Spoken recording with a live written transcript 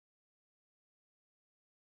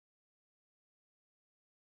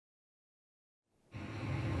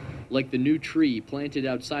Like the new tree planted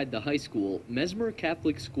outside the high school, Messmer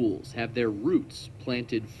Catholic schools have their roots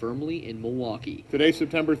planted firmly in Milwaukee. Today,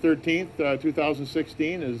 September 13th,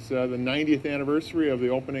 2016, is the 90th anniversary of the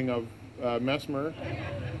opening of Messmer.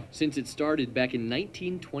 Since it started back in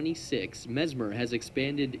 1926, Messmer has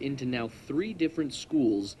expanded into now 3 different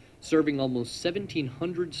schools, serving almost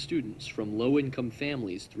 1,700 students from low-income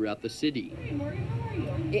families throughout the city.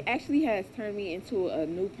 It actually has turned me into a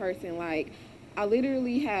new person. Like, I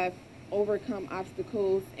literally have overcome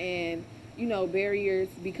obstacles and, barriers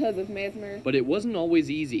because of Messmer. But it wasn't always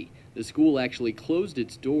easy. The school actually closed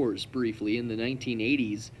its doors briefly in the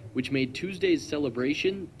 1980s, which made Tuesday's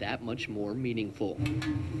celebration that much more meaningful.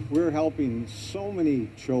 We're helping so many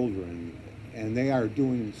children, and they are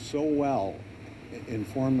doing so well in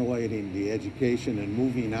formulating the education and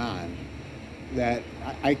moving on, that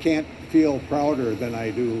I can't feel prouder than I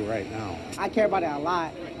do right now. I care about it a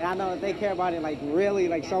lot, and I know that they care about it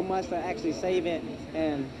really so much to actually save it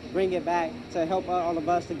and bring it back to help all of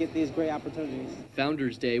us to get these great opportunities.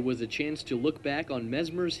 Founders Day was a chance to look back on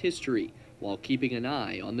Messmer's history while keeping an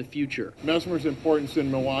eye on the future. Messmer's importance in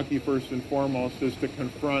Milwaukee, first and foremost, is to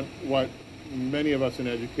confront what many of us in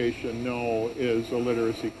education know is a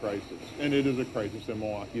literacy crisis. And it is a crisis in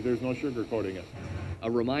Milwaukee. There's no sugarcoating it. A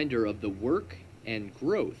reminder of the work and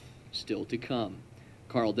growth still to come.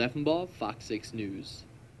 Carl Deffenbaugh, Fox 6 News.